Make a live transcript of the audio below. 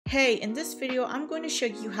Hey, in this video, I'm going to show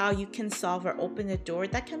you how you can solve or open a door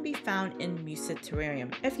that can be found in Mucid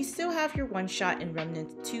Terrarium. If you still have your one-shot in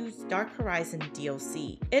Remnant II's Dark Horizon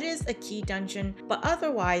DLC, it is a key dungeon, but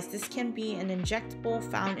otherwise this can be an injectable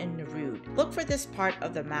found in Nerude. Look for this part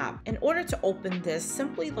of the map. In order to open this,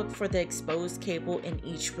 simply look for the exposed cable in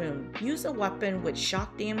each room. Use a weapon with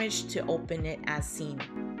shock damage to open it as seen.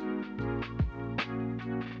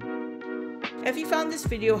 If you found this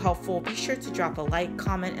video helpful, be sure to drop a like,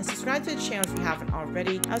 comment, and subscribe to the channel if you haven't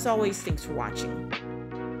already. As always, thanks for watching.